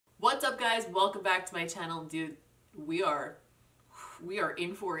What's up, guys? Welcome back to my channel. Dude, we are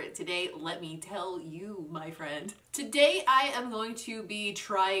in for it today, let me tell you, my friend. Today I am going to be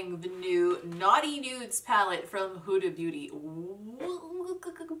trying the new Naughty Nudes palette from Hudabeauty.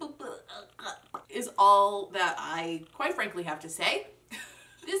 Is all that I quite frankly have to say.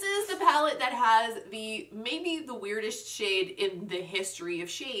 This is the palette that has maybe the weirdest shade in the history of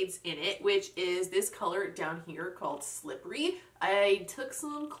shades in it, which is this color down here called Slippery. I took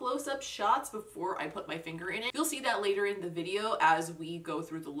some close-up shots before I put my finger in it. You'll see that later in the video as we go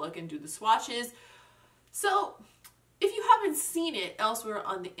through the look and do the swatches. So if you haven't seen it elsewhere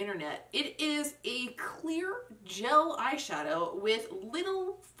on the internet, it is a clear gel eyeshadow with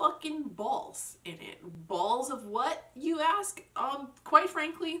little fucking balls in it. Balls of what, you ask? Quite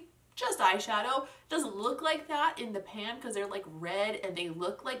frankly, just eyeshadow. Doesn't look like that in the pan because they're like red and they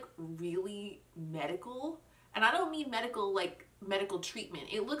look like really medical. And I don't mean medical like medical treatment.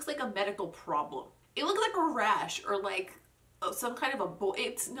 It looks like a medical problem. It looks like a rash or like some kind of a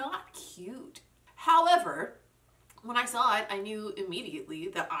it's not cute. However, when I saw it, I knew immediately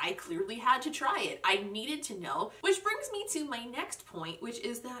that I clearly had to try it. I needed to know, which brings me to my next point, which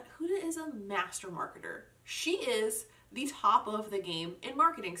is that Huda is a master marketer. She is the top of the game in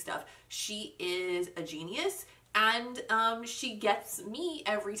marketing stuff. She is a genius, and she gets me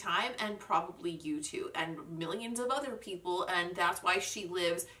every time, and probably you too, and millions of other people, and that's why she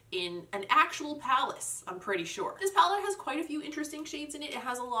lives in an actual palace, I'm pretty sure. This palette has quite a few interesting shades in it. It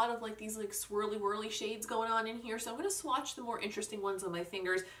has a lot of like these like swirly whirly shades going on in here, so I'm gonna swatch the more interesting ones on my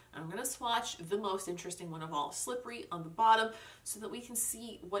fingers, and I'm gonna swatch the most interesting one of all, Slippery, on the bottom, so that we can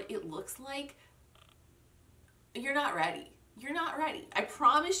see what it looks like. You're not ready. You're not ready. I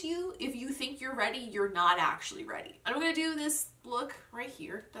promise you, if you think you're ready, you're not actually ready. I'm gonna do this look right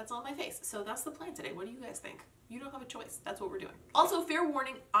here that's on my face. So that's the plan today. What do you guys think? You don't have a choice. That's what we're doing. Also, fair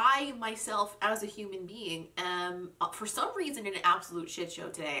warning, I myself as a human being am, for some reason, in an absolute shit show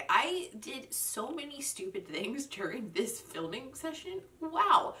today. I did so many stupid things during this filming session.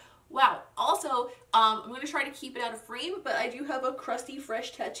 Wow. Wow. Also, I'm going to try to keep it out of frame, but I do have a crusty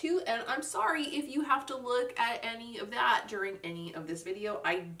fresh tattoo, and I'm sorry if you have to look at any of that during any of this video.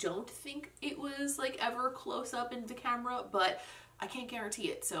 I don't think it was like ever close up into camera, but I can't guarantee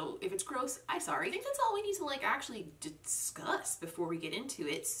it. So if it's gross, I'm sorry. I think that's all we need to like actually discuss before we get into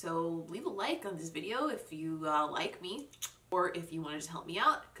it. So leave a like on this video if you like me, or if you wanted to help me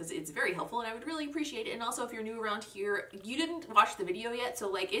out, because it's very helpful and I would really appreciate it. And also, if you're new around here, you didn't watch the video yet, so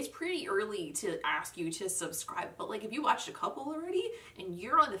like it's pretty early to ask you to subscribe, but like if you watched a couple already and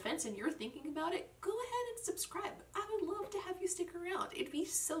you're on the fence and you're thinking about it, go ahead and subscribe. I would love to have you stick around. It'd be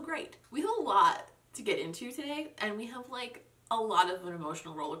so great. We have a lot to get into today, and we have like a lot of an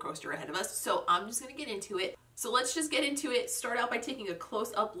emotional roller coaster ahead of us, so I'm just gonna get into it. So let's just get into it. Start out by taking a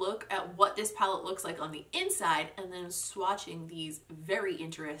close-up look at what this palette looks like on the inside, and then swatching these very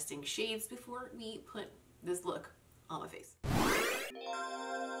interesting shades before we put this look on my face.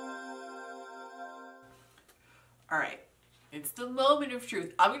 All right, it's the moment of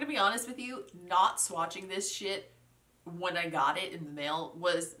truth. I'm gonna be honest with you, not swatching this shit when I got it in the mail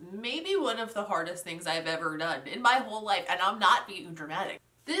was maybe one of the hardest things I've ever done in my whole life, and I'm not being dramatic.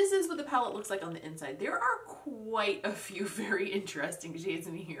 This is what the palette looks like on the inside. There are quite a few very interesting shades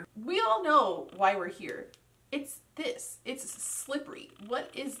in here. We all know why we're here. It's this. It's Slippery.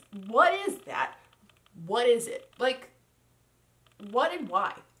 What is that? What is it? Like, what and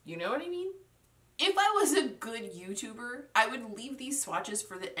why? You know what I mean? If I was a good YouTuber, I would leave these swatches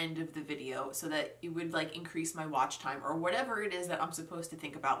for the end of the video so that it would like increase my watch time or whatever it is that I'm supposed to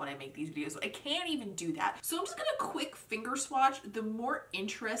think about when I make these videos. I can't even do that. So I'm just gonna quick finger swatch the more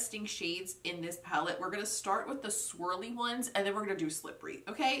interesting shades in this palette. We're gonna start with the swirly ones, and then we're gonna do Slippery,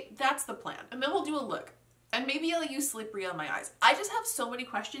 okay? That's the plan. And then we'll do a look. And maybe I'll use Slippery on my eyes. I just have so many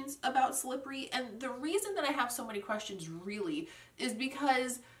questions about Slippery, and the reason that I have so many questions really is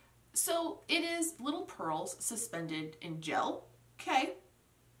because so it is little pearls suspended in gel. Okay.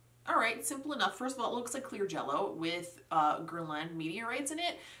 All right, simple enough. First of all, it looks like clear jello with Guerlain meteorites in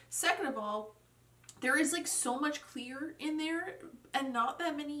it. Second of all, there is like so much clear in there and not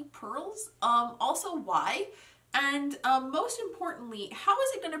that many pearls. Also, why? And most importantly, how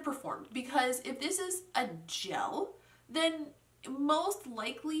is it going to perform? Because if this is a gel, then most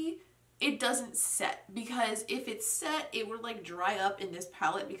likely it doesn't set, because if it's set, it would like dry up in this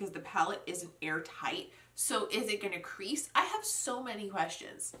palette because the palette isn't airtight. So is it gonna crease? I have so many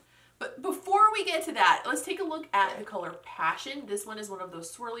questions. But before we get to that, let's take a look at the color Passion. This one is one of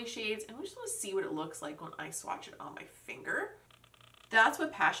those swirly shades, and we just want to see what it looks like when I swatch it on my finger. That's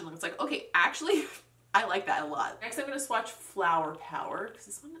what Passion looks like. Okay, actually, I like that a lot. Next, I'm going to swatch Flower Power because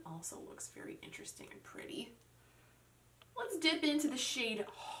this one also looks very interesting and pretty. Let's dip into the shade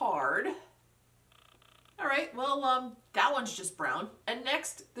Hard. All right, well, that one's just brown. And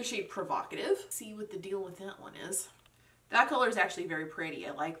next, the shade Provocative. See what the deal with that one is. That color is actually very pretty.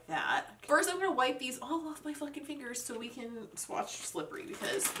 I like that. First, I'm gonna wipe these all off my fucking fingers so we can swatch Slippery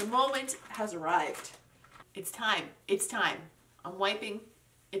because the moment has arrived. It's time. It's time. I'm wiping.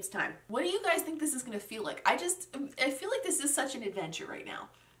 It's time. What do you guys think this is gonna feel like? I feel like this is such an adventure right now.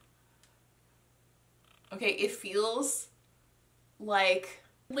 Okay, it feels like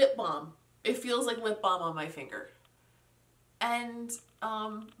lip balm. It feels like lip balm on my finger. And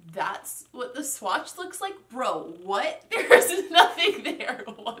that's what the swatch looks like. Bro, what? There's nothing there.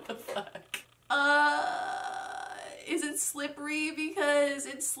 What the fuck? Is it slippery because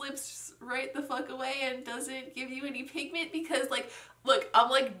it slips right the fuck away and doesn't give you any pigment? Because like, look, I'm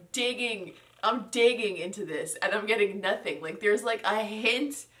like digging into this and I'm getting nothing. Like there's like a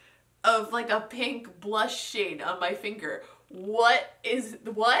hint of like a pink blush shade on my finger. What is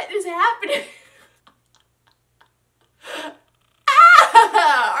happening?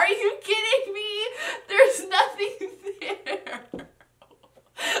 Are you kidding me? There's nothing there.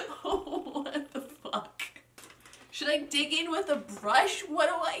 What the fuck? Should I dig in with a brush? What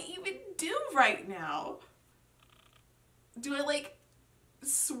do I even do right now? Do I like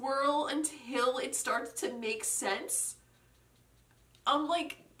swirl until it starts to make sense? I'm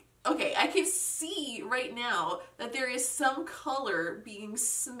like, okay, I can see right now that there is some color being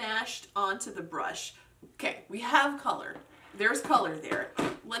smashed onto the brush. Okay, we have color. There's color there.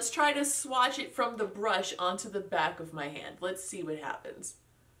 Let's try to swatch it from the brush onto the back of my hand. Let's see what happens.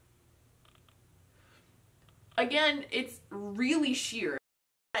 Again, it's really sheer.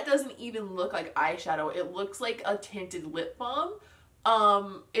 That doesn't even look like eyeshadow. It looks like a tinted lip balm.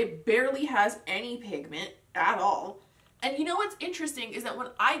 It barely has any pigment at all. And you know what's interesting is that when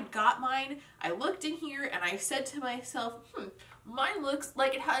I got mine, I looked in here and I said to myself, mine looks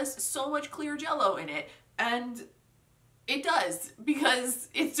like it has so much clear jello in it. And it does, because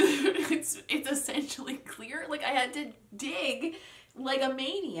it's essentially clear. Like I had to dig like a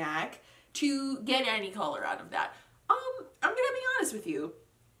maniac to get any color out of that. I'm gonna be honest with you.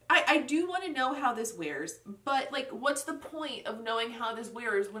 I do want to know how this wears, but like what's the point of knowing how this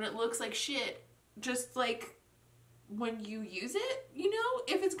wears when it looks like shit just like when you use it, you know?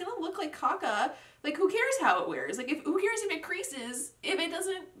 If it's gonna look like caca, like who cares how it wears? Like who cares if it creases if it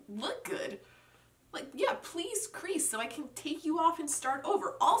doesn't look good? Like, yeah, please crease so I can take you off and start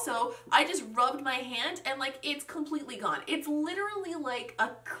over. Also, I just rubbed my hand and like it's completely gone. It's literally like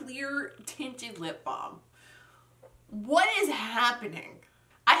a clear tinted lip balm. What is happening?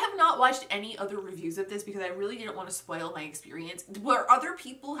 I have not watched any other reviews of this because I really didn't want to spoil my experience. Were other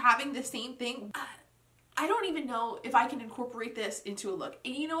people having the same thing? I don't even know if I can incorporate this into a look.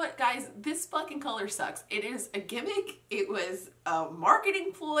 And you know what, guys? This fucking color sucks. It is a gimmick. It was a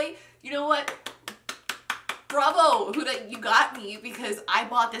marketing ploy. You know what? Bravo, Huda, you got me because I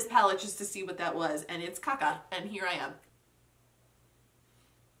bought this palette just to see what that was, and it's caca, and here I am.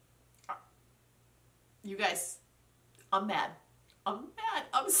 You guys, I'm mad. I'm mad.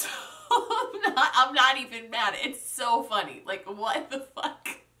 I'm not even mad. It's so funny. Like, what the fuck?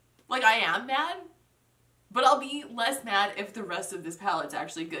 Like, I am mad, but I'll be less mad if the rest of this palette's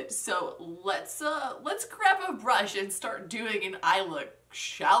actually good. So let's grab a brush and start doing an eye look,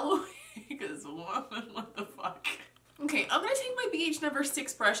 shall we? Because what the fuck? Okay, I'm gonna take my BH number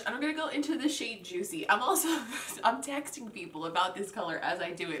 6 brush and I'm gonna go into the shade Juicy. I'm texting people about this color as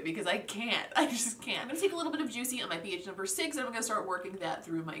I do it because I can't. I just can't. I'm gonna take a little bit of Juicy on my BH number 6 and I'm gonna start working that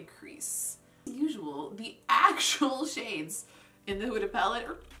through my crease. As usual, the actual shades in the Huda palette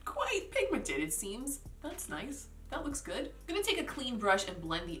are quite pigmented, it seems. That's nice. That looks good. I'm gonna take a clean brush and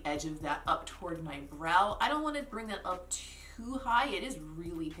blend the edge of that up toward my brow. I don't want to bring that up too high. It is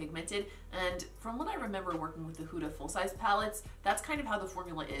really pigmented, and from what I remember working with the Huda full-size palettes, that's kind of how the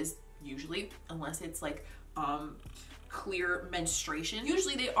formula is usually, unless it's like clear menstruation.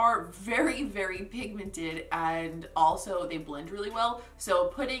 Usually they are very, very pigmented and also they blend really well. So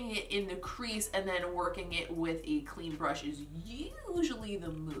putting it in the crease and then working it with a clean brush is usually the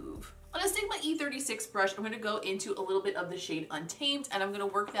move. I'm gonna take my E36 brush. I'm gonna go into a little bit of the shade Untamed and I'm gonna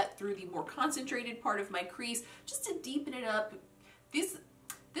work that through the more concentrated part of my crease just to deepen it up. This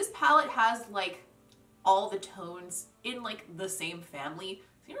palette has like all the tones in like the same family.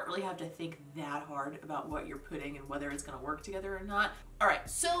 So you don't really have to think that hard about what you're putting and whether it's gonna work together or not. All right,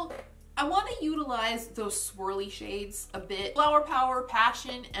 so I want to utilize those swirly shades a bit. Flower Power,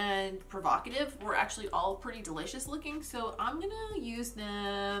 Passion, and Provocative were actually all pretty delicious looking, so I'm gonna use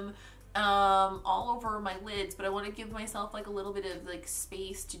them all over my lids, but I want to give myself like a little bit of like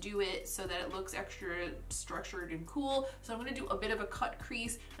space to do it so that it looks extra structured and cool. So I'm going to do a bit of a cut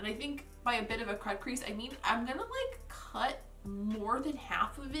crease, and I think by a bit of a cut crease I mean I'm gonna like cut more than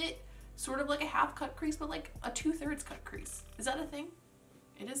half of it, sort of like a half cut crease, but like a 2/3 cut crease. Is that a thing?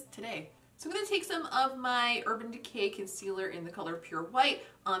 It is today. So I'm going to take some of my Urban Decay concealer in the color Pure White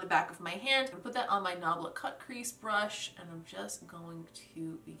on the back of my hand. I'm going to put that on my NABLA cut crease brush, and I'm just going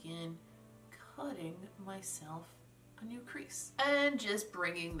to begin cutting myself a new crease. And just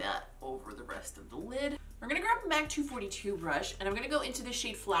bringing that over the rest of the lid. We're going to grab a MAC 242 brush, and I'm going to go into the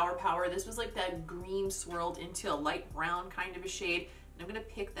shade Flower Power. This was like that green swirled into a light brown kind of a shade. And I'm going to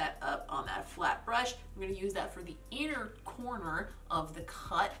pick that up on that flat brush. I'm going to use that for the inner corner of the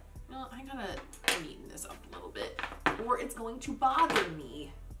cut. No, I gotta neaten this up a little bit, or it's going to bother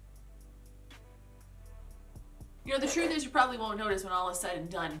me. You know, the truth is you probably won't notice when all is said and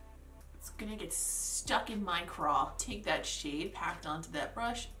done. It's gonna get stuck in my craw. Take that shade packed onto that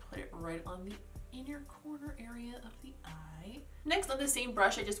brush, put it right on the inner corner area of the eye. Next, on the same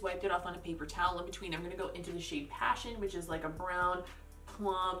brush, I just wiped it off on a paper towel. In between, I'm gonna go into the shade Passion, which is like a brown,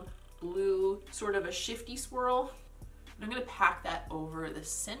 plum, blue, sort of a shifty swirl. I'm gonna pack that over the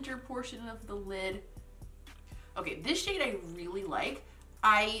center portion of the lid. Okay, this shade I really like.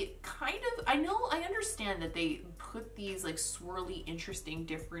 I understand that they put these like swirly, interesting,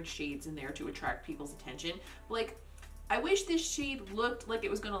 different shades in there to attract people's attention. Like, I wish this shade looked like it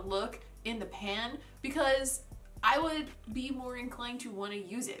was gonna look in the pan, because I would be more inclined to want to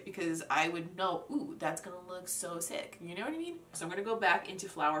use it, because I would know, ooh, that's gonna look so sick. You know what I mean? So I'm gonna go back into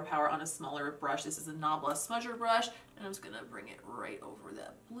Flower Power on a smaller brush. This is a NABLA smudger brush, and I'm just gonna bring it right over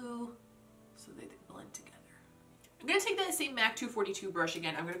that blue so they blend together. I'm gonna take that same MAC 242 brush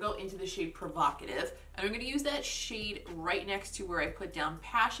again. I'm gonna go into the shade Provocative, and I'm gonna use that shade right next to where I put down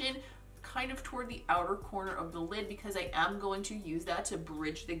Passion, kind of toward the outer corner of the lid, because I am going to use that to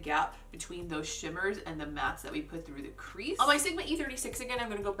bridge the gap between those shimmers and the mattes that we put through the crease. On my Sigma E36 again, I'm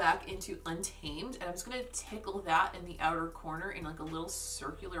going to go back into Untamed, and I'm just going to tickle that in the outer corner in like a little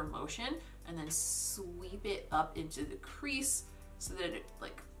circular motion, and then sweep it up into the crease so that it,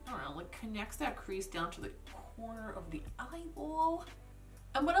 like, I don't know, like connects that crease down to the corner of the eyeball.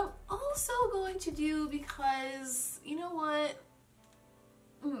 And what I'm also going to do, because you know what,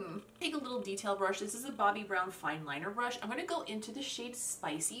 take a little detail brush. This is a Bobbi Brown fine liner brush. I'm going to go into the shade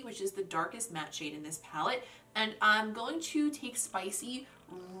Spicy, which is the darkest matte shade in this palette, and I'm going to take Spicy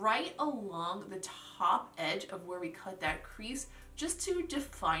right along the top edge of where we cut that crease, just to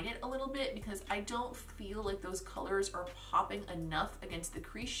define it a little bit, because I don't feel like those colors are popping enough against the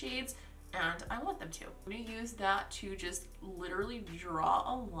crease shades, and I want them to. I'm going to use that to just literally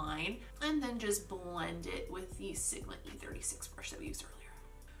draw a line, and then just blend it with the Sigma E36 brush that we used earlier.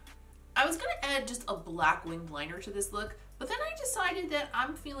 I was going to add just a black winged liner to this look, but then I decided that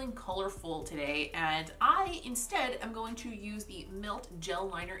I'm feeling colorful today, and I instead am going to use the Melt Gel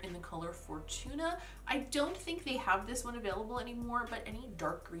Liner in the color Fortuna. I don't think they have this one available anymore, but any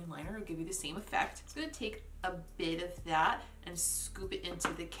dark green liner will give you the same effect. I'm going to take a bit of that and scoop it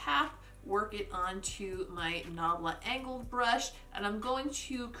into the cap, work it onto my NABLA angled brush, and I'm going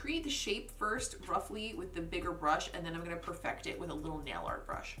to create the shape first roughly with the bigger brush, and then I'm going to perfect it with a little nail art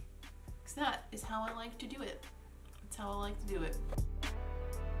brush. Because that is how I like to do it. That's how I like to do it.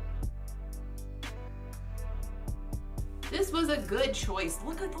 This was a good choice.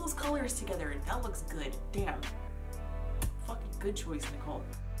 Look at those colors together. That looks good. Damn. Fucking good choice, Nicole.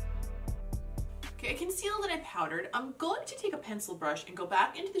 Okay, I concealed and I powdered. I'm going to take a pencil brush and go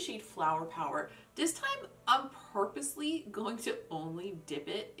back into the shade Flower Power. This time, I'm purposely going to only dip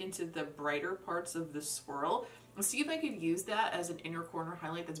it into the brighter parts of the swirl. Let's see if I could use that as an inner corner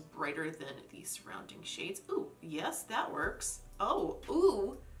highlight that's brighter than the surrounding shades. Ooh, yes, that works. Oh,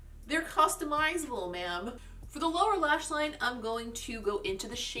 ooh, they're customizable, ma'am. For the lower lash line, I'm going to go into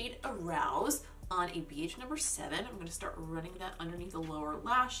the shade Arouse on a BH number 7. I'm going to start running that underneath the lower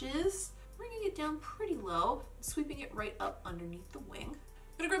lashes, bringing it down pretty low, sweeping it right up underneath the wing.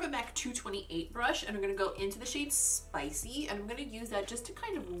 I'm gonna grab a MAC 228 brush, and I'm gonna go into the shade Spicy, and I'm gonna use that just to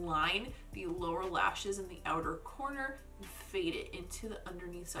kind of line the lower lashes in the outer corner and fade it into the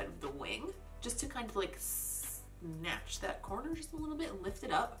underneath side of the wing, just to kind of like snatch that corner just a little bit and lift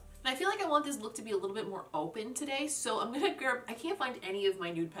it up. And I feel like I want this look to be a little bit more open today, so I'm gonna grab, I can't find any of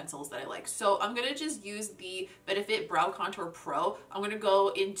my nude pencils that I like, so I'm gonna just use the Benefit Brow Contour Pro. I'm gonna go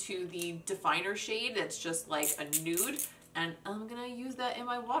into the definer shade that's just like a nude, and I'm gonna use that in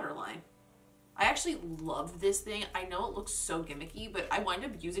my waterline. I actually love this thing. I know it looks so gimmicky, but I wind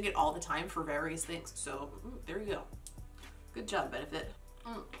up using it all the time for various things, so there you go. Good job, Benefit.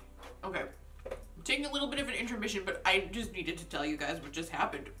 Okay. I'm taking a little bit of an intermission, but I just needed to tell you guys what just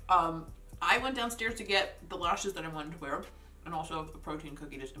happened. I went downstairs to get the lashes that I wanted to wear, and also a protein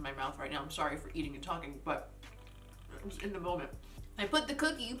cookie just in my mouth right now. I'm sorry for eating and talking, but I'm just in the moment. I put the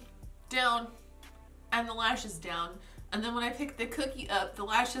cookie down and the lashes down, and then when I picked the cookie up, the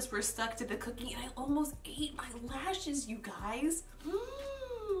lashes were stuck to the cookie, and I almost ate my lashes, you guys.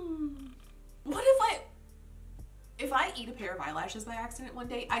 What if I eat a pair of eyelashes by accident one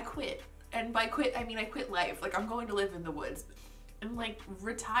day? I quit. And by quit, I mean I quit life. Like, I'm going to live in the woods and like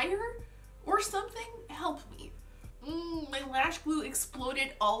retire or something. Help me. My lash glue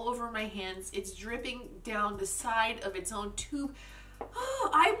exploded all over my hands. It's dripping down the side of its own tube. Oh,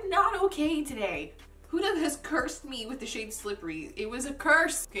 I'm not okay today. Huda has cursed me with the shade Slippery. It was a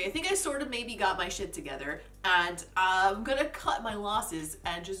curse. Okay, I think I sort of maybe got my shit together, and I'm gonna cut my losses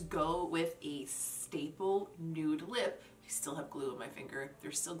and just go with a staple nude lip. I still have glue on my finger.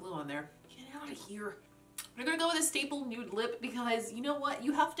 There's still glue on there. Get out of here. I'm gonna go with a staple nude lip because you know what?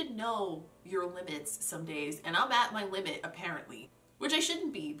 You have to know your limits some days, and I'm at my limit apparently. Which I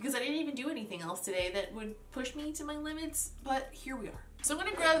shouldn't be, because I didn't even do anything else today that would push me to my limits, but here we are. So I'm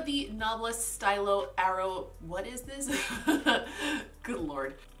gonna grab the NABLA Stylo Arrow, what is this? Good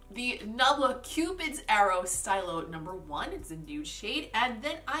Lord. The NABLA Cupid's Arrow Stylo number 1, it's a nude shade, and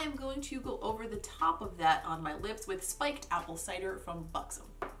then I am going to go over the top of that on my lips with Spiked Apple Cider from BUXOM.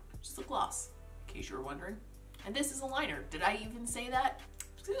 Just a gloss, in case you were wondering. And this is a liner. Did I even say that?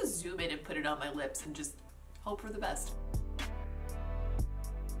 I'm just gonna zoom in and put it on my lips and just hope for the best.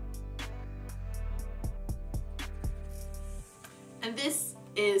 And this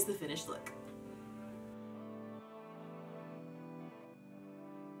is the finished look.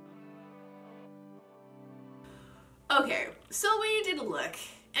 Okay, so we did a look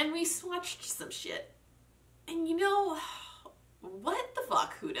and we swatched some shit. And you know, what the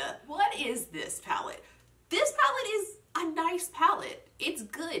fuck, Huda? What is this palette? This palette is a nice palette. It's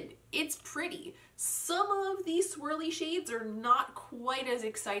good. It's pretty. Some of these swirly shades are not quite as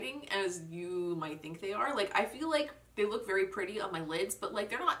exciting as you might think they are. Like, I feel like they look very pretty on my lids, but like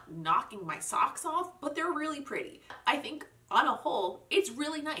they're not knocking my socks off, but they're really pretty. I think on a whole, it's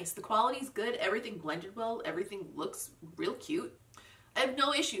really nice. The quality's good, everything blended well, everything looks real cute. I have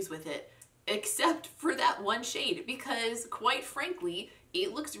no issues with it, except for that one shade, because quite frankly,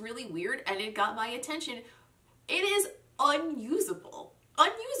 it looks really weird and it got my attention. It is unusable.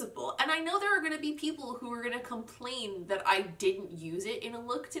 Unusable. And I know there are gonna be people who are gonna complain that I didn't use it in a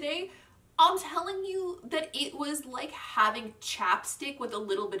look today. I'm telling you that it was like having chapstick with a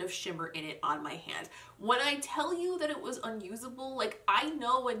little bit of shimmer in it on my hand. When I tell you that it was unusable, like, I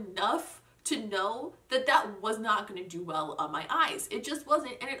know enough to know that that was not going to do well on my eyes. It just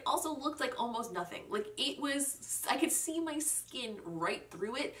wasn't, and it also looked like almost nothing. Like, it was, I could see my skin right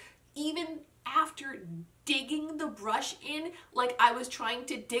through it, even after digging the brush in like I was trying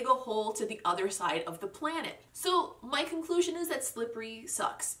to dig a hole to the other side of the planet. So my conclusion is that Slippery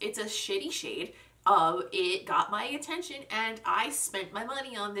sucks. It's a shitty shade. It got my attention and I spent my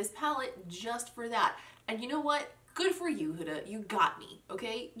money on this palette just for that. And you know what? Good for you, Huda. You got me,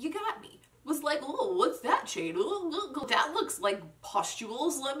 okay? You got me. Was like, oh, what's that shade? Oh, that looks like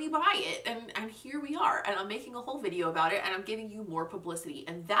pustules, let me buy it. And here we are, and I'm making a whole video about it, and I'm giving you more publicity,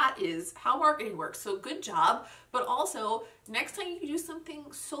 and that is how marketing works. So good job, but also, next time you do something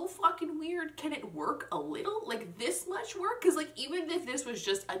so fucking weird, can it work a little? Like this much work? Because like, even if this was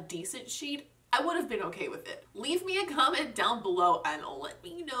just a decent shade, I would have been okay with it. Leave me a comment down below and let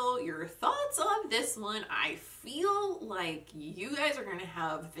me know your thoughts on this one. I feel like you guys are gonna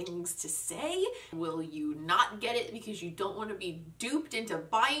have things to say. Will you not get it because you don't want to be duped into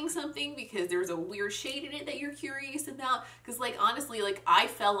buying something because there's a weird shade in it that you're curious about? Because like, honestly, like I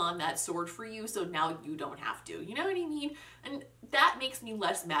fell on that sword for you, so now you don't have to. You know what I mean? And that makes me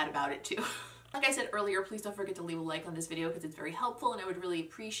less mad about it too. Like I said earlier, please don't forget to leave a like on this video because it's very helpful and I would really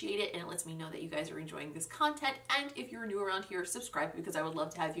appreciate it, and it lets me know that you guys are enjoying this content. And if you're new around here, subscribe because I would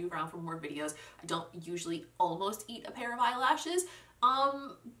love to have you around for more videos. I don't usually almost eat a pair of eyelashes,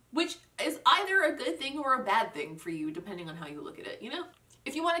 which is either a good thing or a bad thing for you, depending on how you look at it, you know?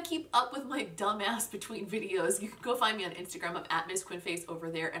 If you want to keep up with my dumbass between videos, you can go find me on Instagram. I'm at Miss Quinface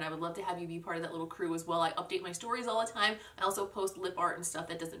over there, and I would love to have you be part of that little crew as well. I update my stories all the time. I also post lip art and stuff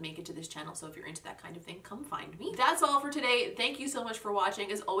that doesn't make it to this channel, so if you're into that kind of thing, come find me. That's all for today. Thank you so much for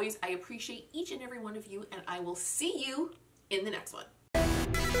watching. As always, I appreciate each and every one of you, and I will see you in the next one.